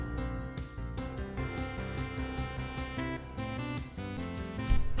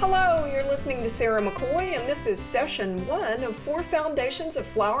Hello, you're listening to Sarah McCoy, and this is session 1 of 4 Foundations of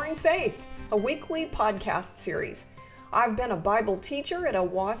Flowering Faith, a weekly podcast series. I've been a Bible teacher at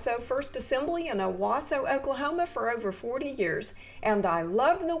Owasso First Assembly in Owasso, Oklahoma for over 40 years, and I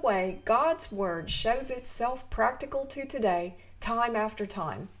love the way God's Word shows itself practical to today, time after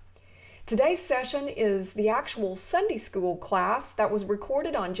time. Today's session is the actual Sunday school class that was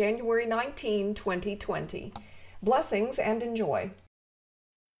recorded on January 19, 2020. Blessings and enjoy.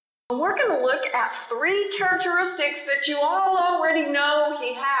 We're going to look at 3 characteristics that you all already know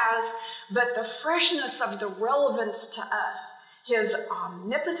he has, but the freshness of the relevance to us. His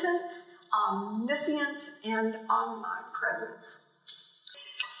omnipotence, omniscience, and omnipresence.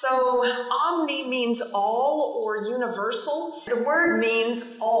 So, omni means all or universal. The word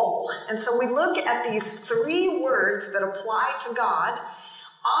means all. And so we look at these 3 words that apply to God.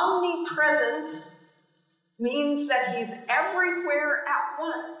 Omnipresent means that he's everywhere at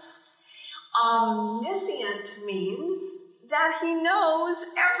once. Omniscient means that he knows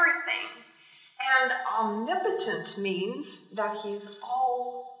everything. And omnipotent means that he's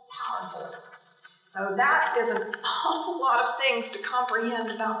all-powerful. So that is an awful lot of things to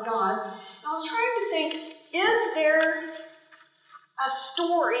comprehend about God. And I was trying to think, is there a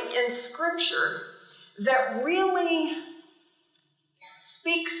story in Scripture that really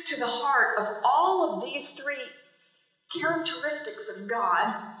speaks to the heart of all of these 3 characteristics of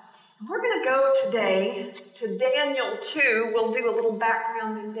God? And we're going to go today to Daniel 2. We'll do a little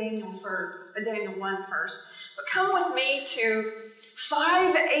background in Daniel 1 first. But come with me to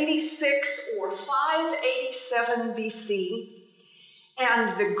 586 or 587 BC.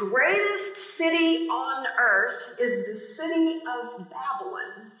 And the greatest city on earth is the city of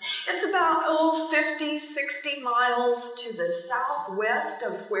Babylon. It's about 50, 60 miles to the southwest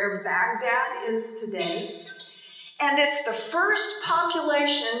of where Baghdad is today. And it's the first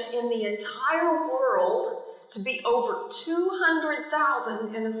population in the entire world to be over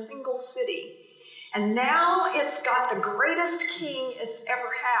 200,000 in a single city. And now it's got the greatest king it's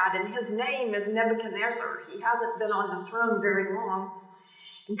ever had, and his name is Nebuchadnezzar. He hasn't been on the throne very long.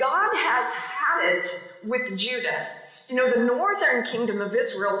 God has had it with Judah. You know, the northern kingdom of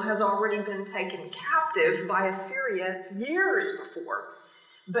Israel has already been taken captive by Assyria years before.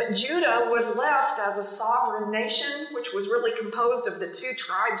 But Judah was left as a sovereign nation, which was really composed of the 2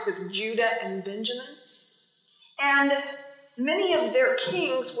 tribes of Judah and Benjamin. And many of their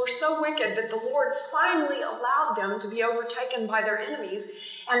kings were so wicked that the Lord finally allowed them to be overtaken by their enemies.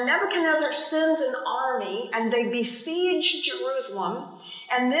 And Nebuchadnezzar sends an army, and they besiege Jerusalem.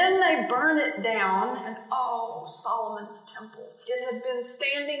 And then they burn it down, and Solomon's temple. It had been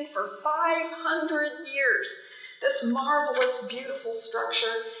standing for 500 years, this marvelous, beautiful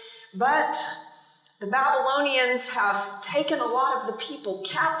structure. But the Babylonians have taken a lot of the people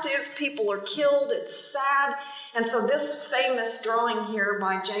captive. People are killed. It's sad. And so this famous drawing here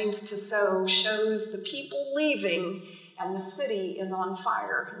by James Tissot shows the people leaving, and the city is on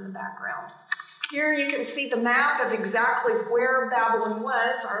fire in the background. Here you can see the map of exactly where Babylon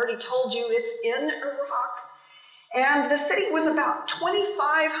was. I already told you it's in Iraq. And the city was about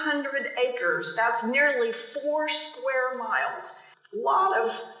 2,500 acres. That's nearly 4 square miles. A lot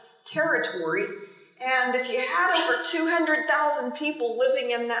of territory. And if you had over 200,000 people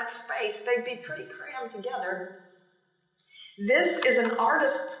living in that space, they'd be pretty crammed together. This is an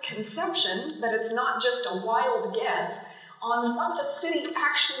artist's conception, but it's not just a wild guess on what the city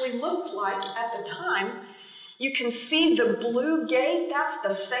actually looked like at the time. You can see the blue gate. That's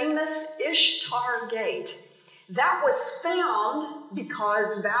the famous Ishtar Gate. That was found,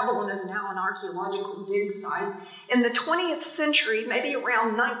 because Babylon is now an archaeological dig site, in the 20th century, maybe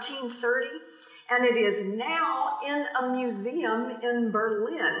around 1930, and it is now in a museum in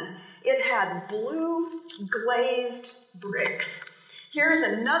Berlin. It had blue glazed bricks. Here's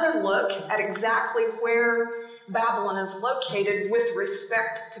another look at exactly where Babylon is located with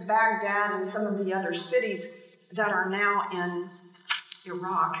respect to Baghdad and some of the other cities that are now in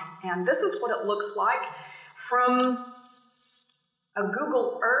Iraq. And this is what it looks like from a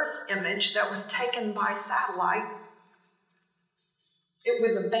Google Earth image that was taken by satellite. It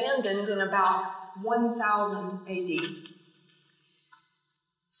was abandoned in about 1000 AD.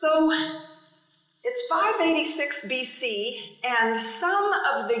 So it's 586 BC, and some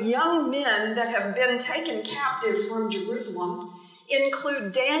of the young men that have been taken captive from Jerusalem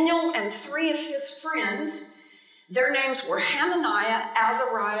include Daniel and 3 of his friends. Their names were Hananiah,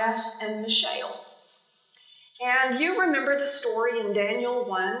 Azariah, and Mishael. And you remember the story in Daniel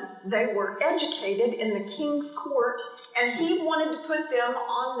 1. They were educated in the king's court, and he wanted to put them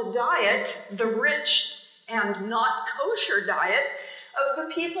on the diet, the rich and not kosher diet of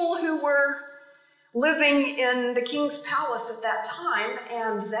the people who were living in the king's palace at that time,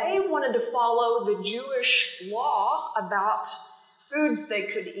 and they wanted to follow the Jewish law about foods they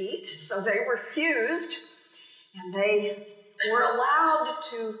could eat, so they refused, and they were allowed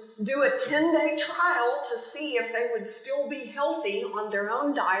to do a 10-day trial to see if they would still be healthy on their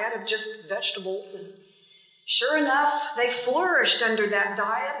own diet of just vegetables. And sure enough, they flourished under that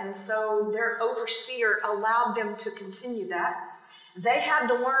diet, and so their overseer allowed them to continue that. They had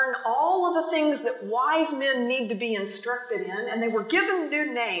to learn all of the things that wise men need to be instructed in, and they were given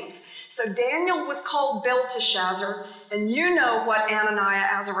new names. So Daniel was called Belteshazzar, and you know what Ananiah,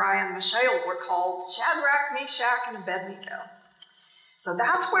 Azariah, and Mishael were called, Shadrach, Meshach, and Abednego. So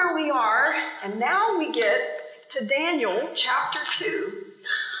that's where we are, and now we get to Daniel chapter 2.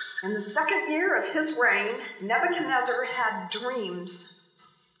 In the second year of his reign, Nebuchadnezzar had dreams.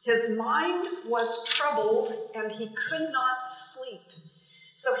 His mind was troubled, and he could not sleep.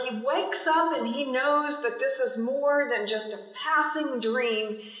 So he wakes up and he knows that this is more than just a passing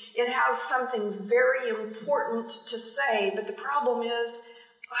dream. It has something very important to say, but the problem is,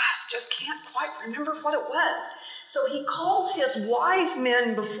 I just can't quite remember what it was. So he calls his wise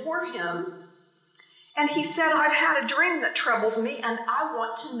men before him, and he said, I've had a dream that troubles me, and I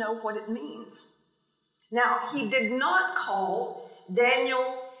want to know what it means. Now, he did not call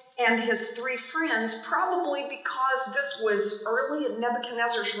Daniel and his 3 friends, probably because this was early in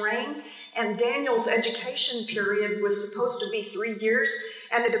Nebuchadnezzar's reign, and Daniel's education period was supposed to be 3 years,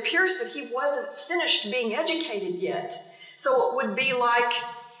 and it appears that he wasn't finished being educated yet. So it would be like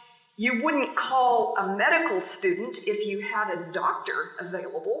you wouldn't call a medical student if you had a doctor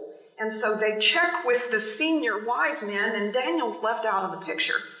available, and so they check with the senior wise men, and Daniel's left out of the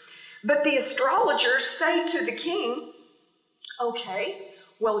picture. But the astrologers say to the king, okay,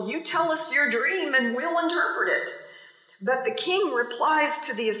 well, you tell us your dream and we'll interpret it. But the king replies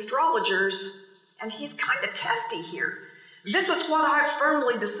to the astrologers, and he's kind of testy here. This is what I've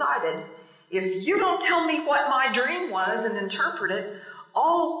firmly decided. If you don't tell me what my dream was and interpret it,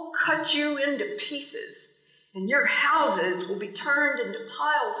 I'll cut you into pieces, and your houses will be turned into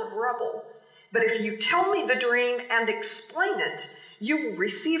piles of rubble. But if you tell me the dream and explain it, you will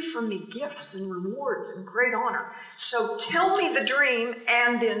receive from me gifts and rewards and great honor. So tell me the dream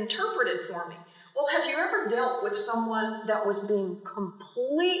and interpret it for me. Well, have you ever dealt with someone that was being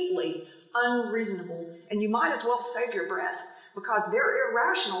completely unreasonable? And you might as well save your breath because they're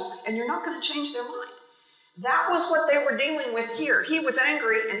irrational and you're not going to change their mind. That was what they were dealing with here. He was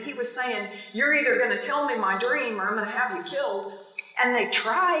angry and he was saying, you're either going to tell me my dream or I'm going to have you killed. And they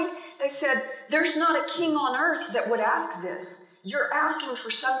tried. They said, there's not a king on earth that would ask this. You're asking for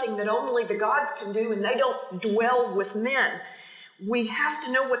something that only the gods can do, and they don't dwell with men. We have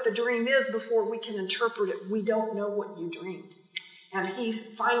to know what the dream is before we can interpret it. We don't know what you dreamed. And he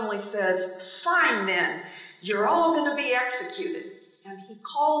finally says, fine then, you're all going to be executed. And he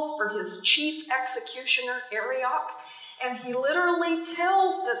calls for his chief executioner, Arioch, and he literally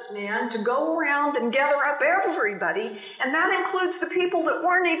tells this man to go around and gather up everybody, and that includes the people that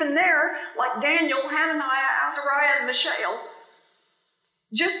weren't even there, like Daniel, Hananiah, Azariah, and Mishael.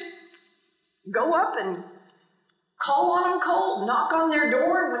 Just go up and call on them cold, knock on their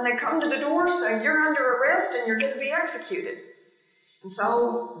door, and when they come to the door, say, you're under arrest and you're going to be executed. And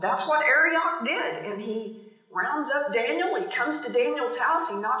so that's what Arioch did, and he rounds up Daniel. He comes to Daniel's house,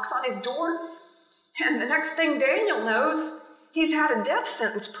 he knocks on his door, and the next thing Daniel knows, he's had a death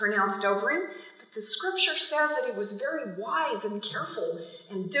sentence pronounced over him. But the scripture says that he was very wise and careful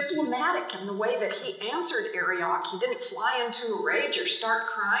and diplomatic in the way that he answered Arioch. He didn't fly into a rage or start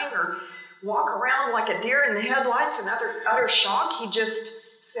crying or walk around like a deer in the headlights in utter shock. He just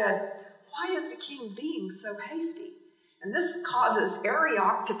said, why is the king being so hasty? And this causes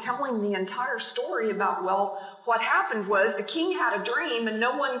Arioch to tell him the entire story about, well, what happened was the king had a dream and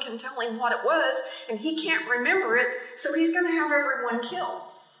no one can tell him what it was and he can't remember it, so he's going to have everyone killed.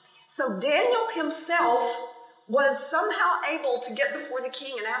 So Daniel himself was somehow able to get before the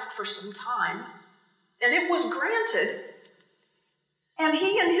king and ask for some time, and it was granted. And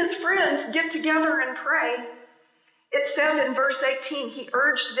he and his friends get together and pray. It says in verse 18, he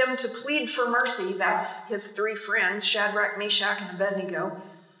urged them to plead for mercy. That's his 3 friends, Shadrach, Meshach, and Abednego,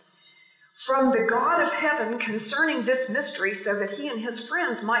 from the God of heaven concerning this mystery, so that he and his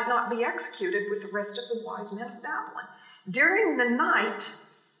friends might not be executed with the rest of the wise men of Babylon. During the night,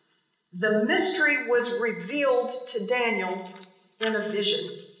 the mystery was revealed to Daniel in a vision.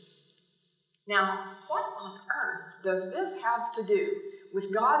 Now, what on earth does this have to do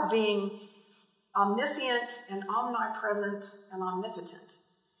with God being omniscient and omnipresent and omnipotent?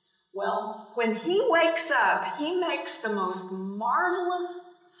 Well, when he wakes up, he makes the most marvelous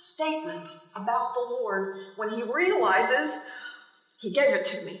statement about the Lord when he realizes, he gave it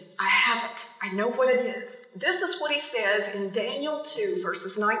to me. I have it. I know what it is. This is what he says in Daniel 2,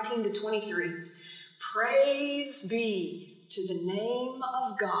 verses 19 to 23. Praise be to the name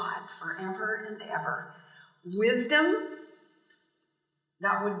of God forever and ever. Wisdom,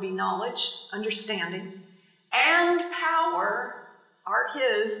 that would be knowledge, understanding, and power are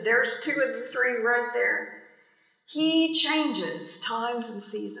his. There's two of the three right there. He changes times and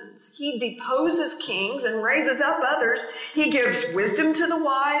seasons. He deposes kings and raises up others. He gives wisdom to the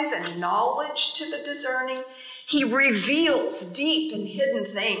wise and knowledge to the discerning. He reveals deep and hidden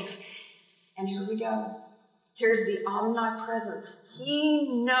things. And here we go. Here's the omnipresence.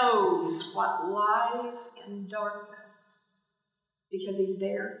 He knows what lies in darkness because he's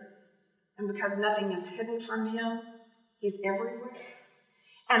there. And because nothing is hidden from him, he's everywhere.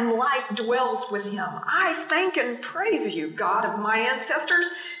 And light dwells with him. I thank and praise you, God of my ancestors.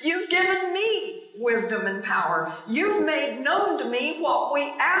 You've given me wisdom and power. You've made known to me what we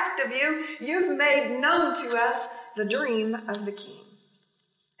asked of you. You've made known to us the dream of the king.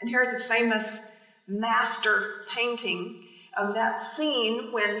 And here's a famous master painting of that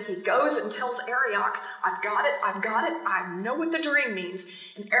scene when he goes and tells Arioch, I've got it, I know what the dream means.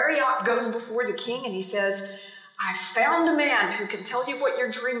 And Arioch goes before the king and he says, I found a man who can tell you what your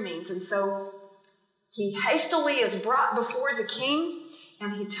dream means. And so he hastily is brought before the king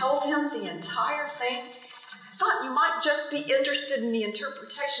and he tells him the entire thing. I thought you might just be interested in the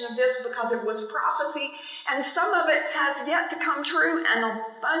interpretation of this because it was prophecy and some of it has yet to come true and a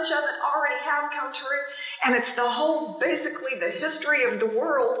bunch of it already has come true. And it's the whole, basically the history of the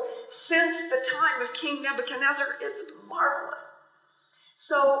world since the time of King Nebuchadnezzar. It's marvelous.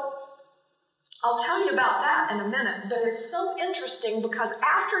 So I'll tell you about that in a minute, but it's so interesting because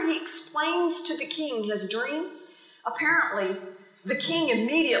after he explains to the king his dream, apparently the king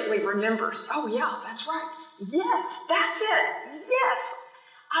immediately remembers, oh yeah, that's right. Yes, that's it. Yes,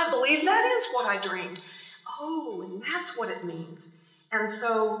 I believe that is what I dreamed. Oh, and that's what it means. And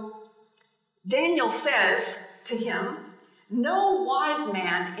so Daniel says to him, no wise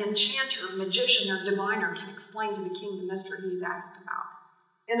man, enchanter, magician, or diviner can explain to the king the mystery he's asked about.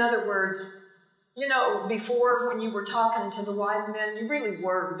 In other words, you know, before when you were talking to the wise men, you really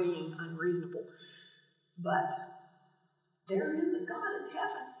were being unreasonable. But there is a God in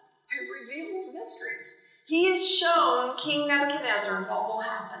heaven who reveals mysteries. He's shown King Nebuchadnezzar what will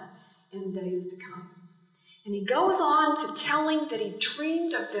happen in days to come. And he goes on to telling that he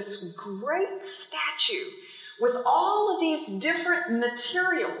dreamed of this great statue with all of these different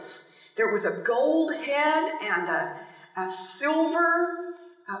materials. There was a gold head and a silver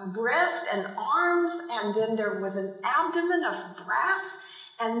breast and arms, and then there was an abdomen of brass,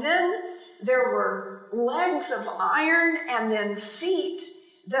 and then there were legs of iron, and then feet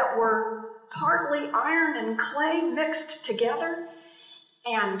that were partly iron and clay mixed together,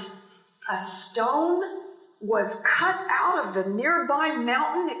 and a stone was cut out of the nearby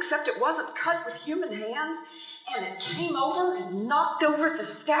mountain, except it wasn't cut with human hands, and it came over and knocked over the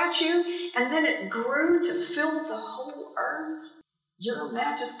statue, and then it grew to fill the whole earth. Your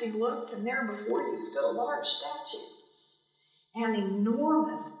Majesty looked, and there before you stood a large statue, an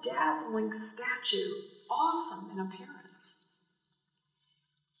enormous, dazzling statue, awesome in appearance.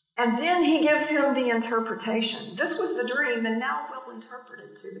 And then he gives him the interpretation. This was the dream, and now we'll interpret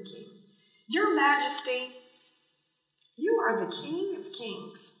it to the king. Your Majesty, you are the King of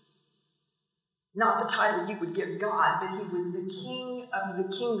Kings. Not the title you would give God, but he was the King of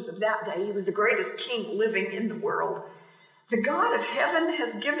the kings of that day. He was the greatest king living in the world. The God of heaven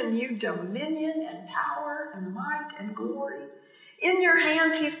has given you dominion and power and might and glory. In your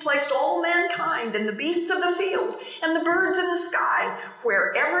hands he's placed all mankind and the beasts of the field and the birds in the sky.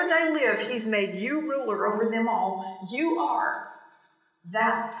 Wherever they live, he's made you ruler over them all. You are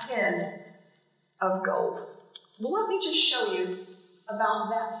that head of gold. Well, let me just show you about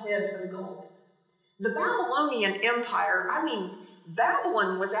that head of gold. The Babylonian Empire,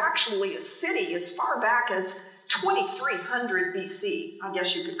 Babylon was actually a city as far back as 2300 BC. I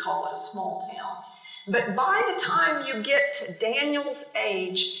guess you could call it a small town. But by the time you get to Daniel's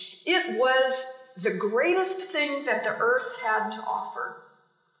age, it was the greatest thing that the earth had to offer.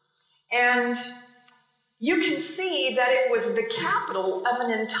 And you can see that it was the capital of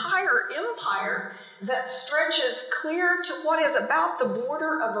an entire empire that stretches clear to what is about the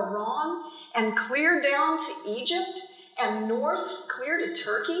border of Iran and clear down to Egypt and north clear to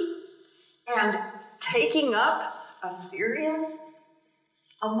Turkey and taking up Assyria,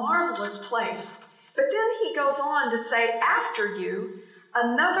 a marvelous place. But then he goes on to say, after you,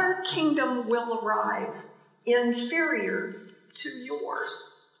 another kingdom will arise, inferior to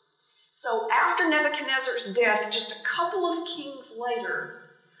yours. So after Nebuchadnezzar's death, just a couple of kings later,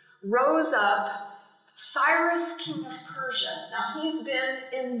 rose up Cyrus, king of Persia. Now, he's been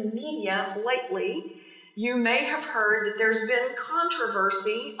in the media lately. You may have heard that there's been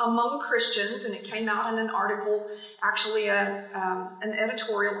controversy among Christians, and it came out in an article, actually an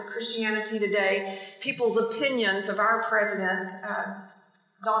editorial in Christianity Today, people's opinions of our president,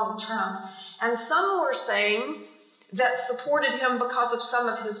 Donald Trump. And some were saying that supported him because of some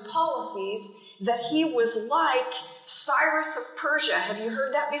of his policies, that he was like Cyrus of Persia. Have you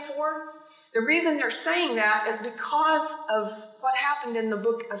heard that before? The reason they're saying that is because of what happened in the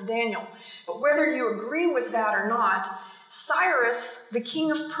book of Daniel. But whether you agree with that or not, Cyrus, the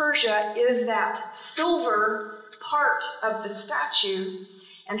king of Persia, is that silver part of the statue.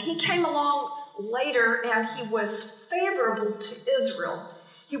 And he came along later and he was favorable to Israel.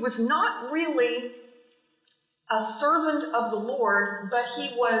 He was not really a servant of the Lord, but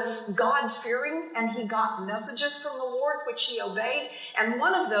he was God-fearing, and he got messages from the Lord, which he obeyed. And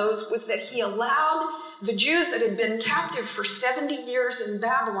one of those was that he allowed the Jews that had been captive for 70 years in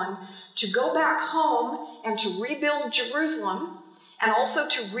Babylon to go back home and to rebuild Jerusalem, and also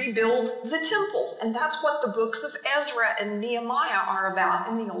to rebuild the temple. And that's what the books of Ezra and Nehemiah are about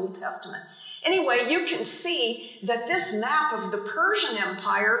in the Old Testament. Anyway, you can see that this map of the Persian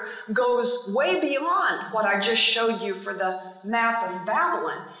Empire goes way beyond what I just showed you for the map of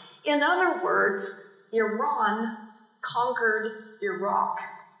Babylon. In other words, Iran conquered Iraq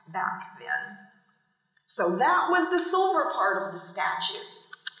back then. So that was the silver part of the statue.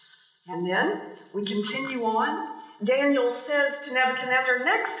 And then we continue on. Daniel says to Nebuchadnezzar,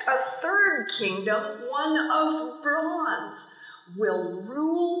 next, a third kingdom, one of bronze, will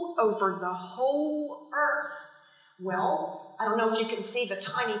rule over the whole earth. Well, I don't know if you can see the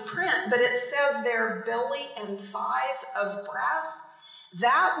tiny print, but it says there belly and thighs of brass.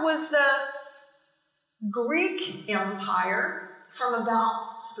 That was the Greek Empire from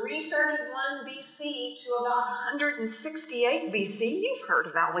about 331 BC to about 168 BC. You've heard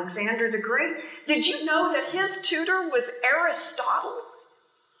of Alexander the Great. Did you know that his tutor was Aristotle?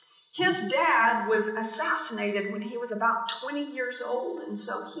 His dad was assassinated when he was about 20 years old, and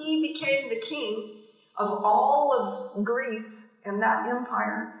so he became the king of all of Greece and that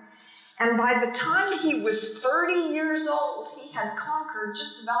empire. And by the time he was 30 years old, he had conquered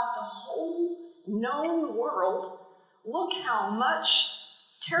just about the whole known world. Look how much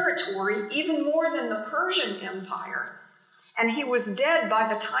territory, even more than the Persian Empire. And he was dead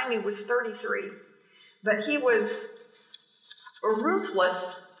by the time he was 33. But he was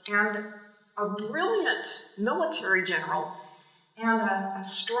ruthless and a brilliant military general and a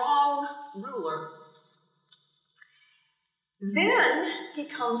strong ruler. Then he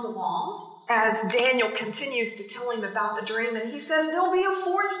comes along as Daniel continues to tell him about the dream, and he says there'll be a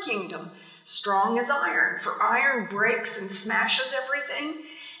fourth kingdom, strong as iron, for iron breaks and smashes everything.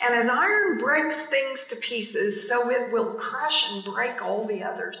 And as iron breaks things to pieces, so it will crush and break all the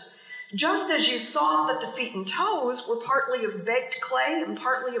others. Just as you saw that the feet and toes were partly of baked clay and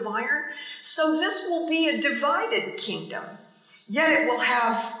partly of iron, so this will be a divided kingdom. Yet it will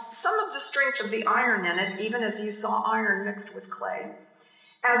have some of the strength of the iron in it, even as you saw iron mixed with clay.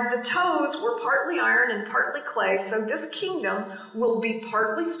 As the toes were partly iron and partly clay, so this kingdom will be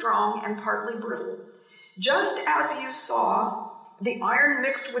partly strong and partly brittle. Just as you saw the iron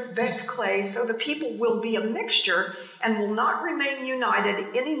mixed with baked clay, so the people will be a mixture and will not remain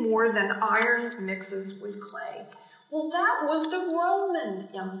united any more than iron mixes with clay. Well, that was the Roman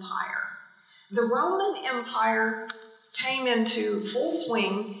Empire. The Roman Empire came into full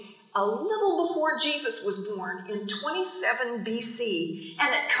swing a little before Jesus was born in 27 BC,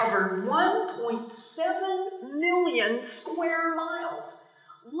 and it covered 1.7 million square miles.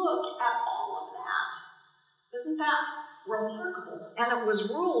 Look at all of that. Isn't that remarkable? And it was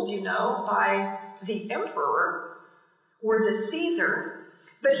ruled, by the emperor or the Caesar.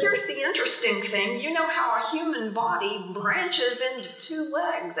 But here's the interesting thing. You know how a human body branches into two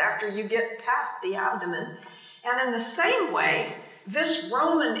legs after you get past the abdomen. And in the same way, this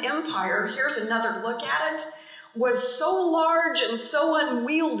Roman Empire, here's another look at it, was so large and so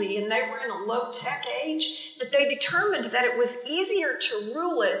unwieldy, and they were in a low-tech age, that they determined that it was easier to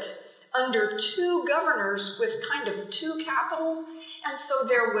rule it under two governors with kind of two capitals. And so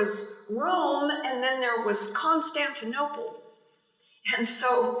there was Rome, and then there was Constantinople. And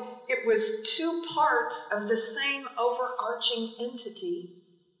so it was two parts of the same overarching entity.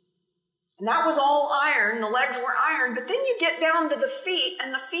 And that was all iron. The legs were iron. But then you get down to the feet,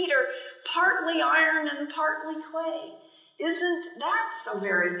 and the feet are partly iron and partly clay. Isn't that so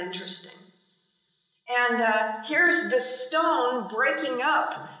very interesting? And here's the stone breaking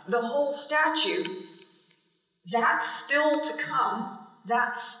up the whole statue. That's still to come.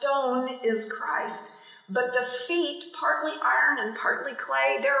 That stone is Christ. But the feet, partly iron and partly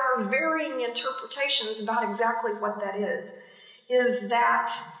clay, there are varying interpretations about exactly what that is. Is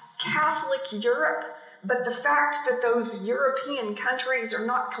that Catholic Europe? But the fact that those European countries are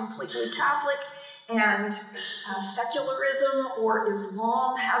not completely Catholic and secularism or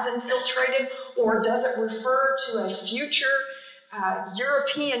Islam has infiltrated, or does it refer to a future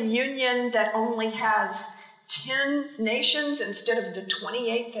European Union that only has 10 nations instead of the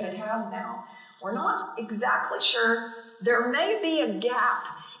 28 that it has now? We're not exactly sure. There may be a gap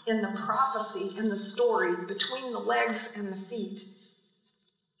in the prophecy, in the story, between the legs and the feet.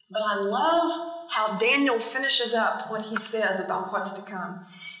 But I love how Daniel finishes up what he says about what's to come.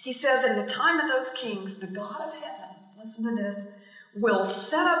 He says, in the time of those kings, the God of heaven, listen to this, will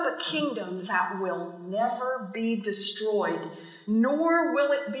set up a kingdom that will never be destroyed, nor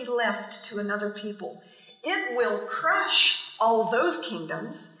will it be left to another people. It will crush all those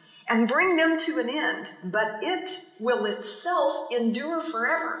kingdoms and bring them to an end, but it will itself endure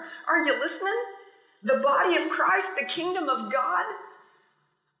forever. Are you listening? The body of Christ, the kingdom of God.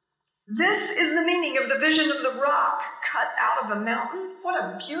 This is the meaning of the vision of the rock cut out of a mountain. What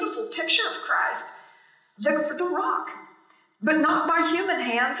a beautiful picture of Christ. The rock, but not by human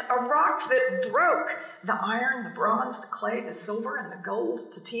hands, a rock that broke the iron, the bronze, the clay, the silver, and the gold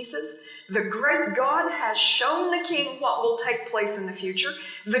to pieces. The great God has shown the king what will take place in the future.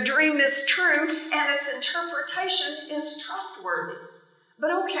 The dream is true, and its interpretation is trustworthy.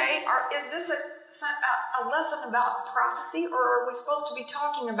 But okay, is this a lesson about prophecy, or are we supposed to be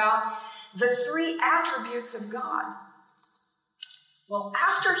talking about the three attributes of God? Well,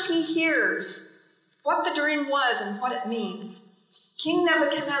 after he hears what the dream was and what it means, King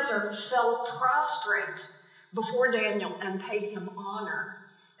Nebuchadnezzar fell prostrate before Daniel and paid him honor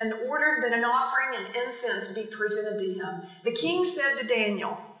and ordered that an offering and incense be presented to him. The king said to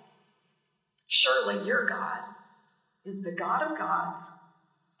Daniel, "Surely your God is the God of gods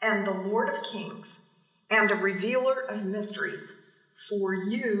and the Lord of kings and a revealer of mysteries, for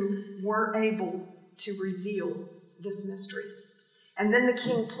you were able to reveal this mystery." And then the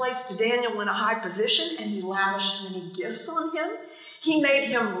king placed Daniel in a high position, and he lavished many gifts on him. He made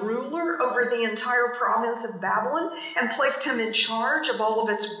him ruler over the entire province of Babylon and placed him in charge of all of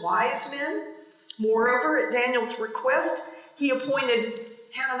its wise men. Moreover, at Daniel's request, he appointed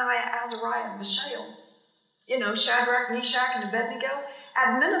Hananiah, Azariah, and Mishael, Shadrach, Meshach, and Abednego,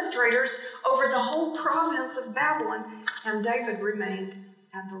 administrators over the whole province of Babylon, and David remained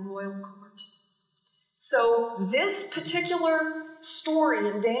at the royal court. So this particular story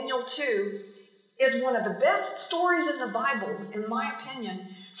in Daniel 2 is one of the best stories in the Bible, in my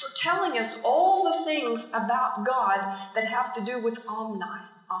opinion, for telling us all the things about God that have to do with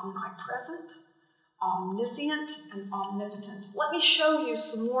omnipresent, omniscient, and omnipotent. Let me show you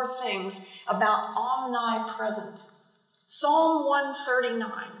some more things about omnipresent. Psalm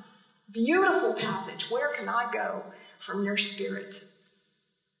 139, beautiful passage. Where can I go from your spirit?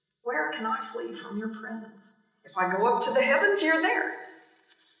 Where can I flee from your presence? If I go up to the heavens, you're there.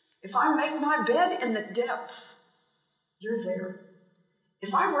 If I make my bed in the depths, you're there.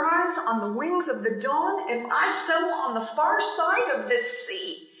 If I rise on the wings of the dawn, if I settle on the far side of this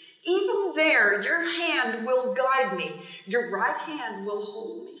sea, even there your hand will guide me. Your right hand will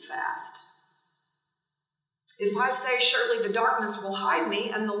hold me fast. If I say, surely the darkness will hide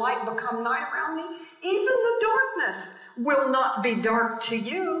me and the light become night around me, even the darkness will not be dark to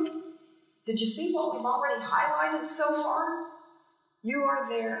you. Did you see what we've already highlighted so far? You are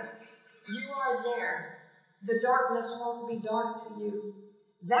there. You are there. The darkness won't be dark to you.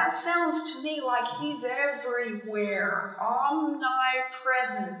 That sounds to me like he's everywhere,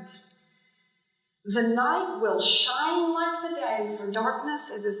 omnipresent. The night will shine like the day, for darkness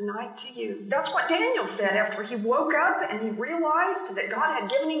is as night to you. That's what Daniel said after he woke up and he realized that God had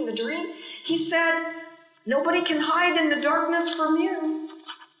given him the dream. He said, nobody can hide in the darkness from you.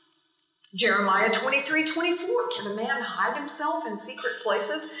 Jeremiah 23:24, can a man hide himself in secret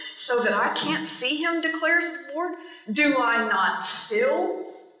places so that I can't see him, declares the Lord? Do I not fill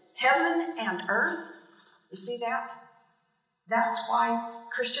heaven and earth? You see that? That's why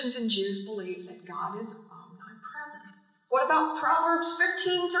Christians and Jews believe that God is omnipresent. What about Proverbs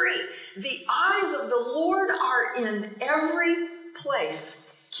 15:3? The eyes of the Lord are in every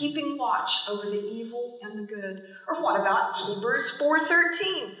place, keeping watch over the evil and the good. Or what about Hebrews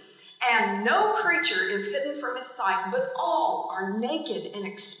 4:13? And no creature is hidden from his sight, but all are naked and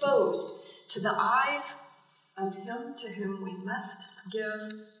exposed to the eyes of him to whom we must give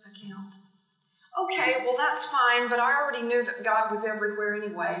account. Okay, well that's fine, but I already knew that God was everywhere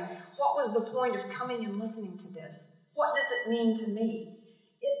anyway. What was the point of coming and listening to this? What does it mean to me?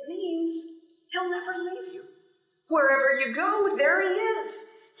 It means he'll never leave you. Wherever you go, there he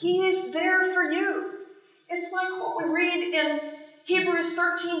is. He is there for you. It's like what we read in Hebrews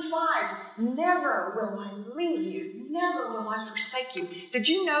 13:5. Never will I leave you. Never will I forsake you. Did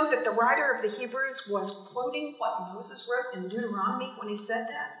you know that the writer of the Hebrews was quoting what Moses wrote in Deuteronomy when he said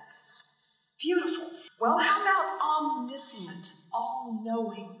that? Beautiful. Well, how about omniscient,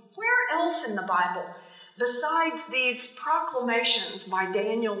 all-knowing? Where else in the Bible, besides these proclamations by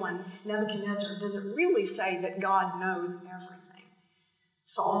Daniel and Nebuchadnezzar, does it really say that God knows everything?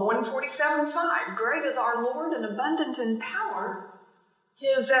 Psalm 147:5, great is our Lord and abundant in power.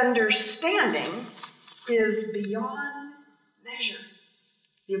 His understanding is beyond measure.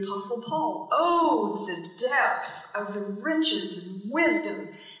 The Apostle Paul, oh, the depths of the riches and wisdom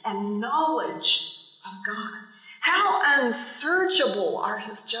and knowledge of God. How unsearchable are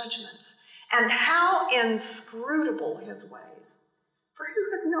his judgments, and how inscrutable his ways. For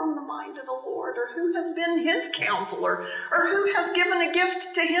who has known the mind of the Lord, or who has been his counselor, or who has given a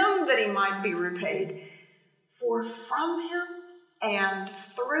gift to him that he might be repaid? For from him and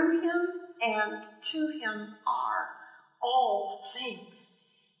through him and to him are all things.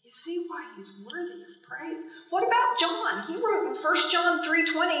 You see why he's worthy of praise. What about John? He wrote in 1 John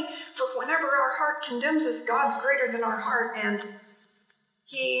 3:20, for whenever our heart condemns us, God's greater than our heart, and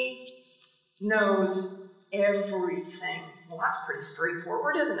he knows everything. Well, that's pretty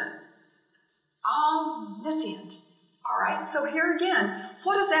straightforward, isn't it? Omniscient. All right, so here again,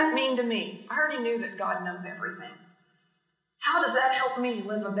 what does that mean to me? I already knew that God knows everything. How does that help me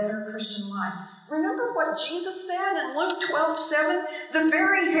live a better Christian life? Remember what Jesus said in Luke 12:7? The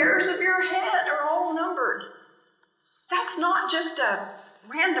very hairs of your head are all numbered. That's not just a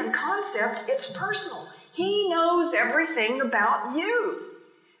random concept, it's personal. He knows everything about you.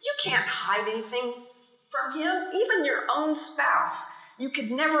 You can't hide anything from him, even your own spouse. You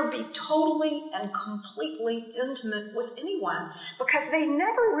could never be totally and completely intimate with anyone because they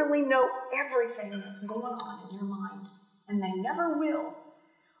never really know everything that's going on in your mind. And they never will.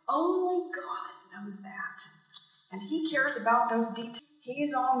 Only God knows that. And he cares about those details.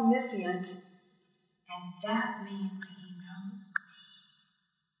 He's omniscient, and that means he knows.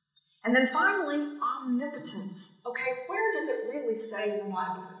 And then finally, omnipotence. Okay, where does it really say in the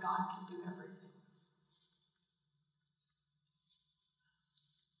Bible that God can do everything?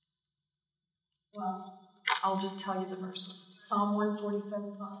 Well, I'll just tell you the verses. Psalm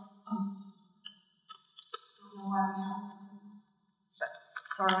 147:5. I don't know why we have this, but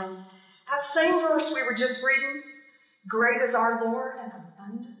it's all right. That same verse we were just reading, great is our Lord and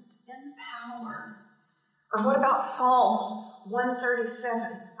abundant in power. Or what about Psalm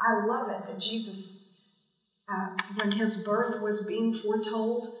 137? I love it that Jesus, when his birth was being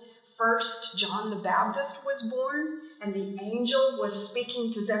foretold, first John the Baptist was born, and the angel was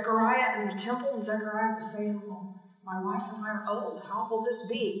speaking to Zechariah in the temple, and Zechariah was saying, well, my wife and I are old, how will this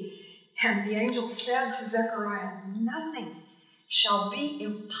be? And the angel said to Zechariah, nothing shall be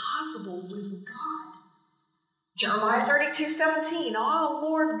impossible with God. Jeremiah 32:17, oh,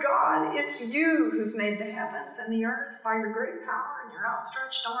 Lord God, it's you who've made the heavens and the earth by your great power and your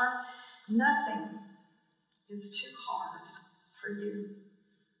outstretched arm. Nothing is too hard for you.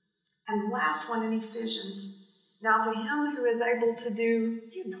 And the last one in Ephesians, now to him who is able to do,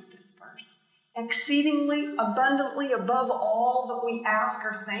 you know this verse, exceedingly abundantly above all that we ask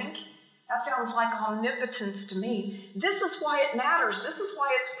or think. That sounds like omnipotence to me. This is why it matters. This is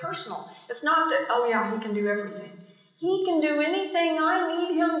why it's personal. It's not that, oh yeah, he can do everything. He can do anything I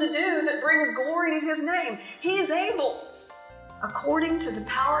need him to do that brings glory to his name. He's able. According to the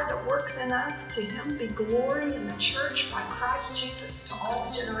power that works in us, to him be glory in the church by Christ Jesus to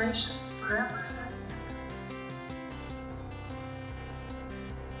all generations forever and ever.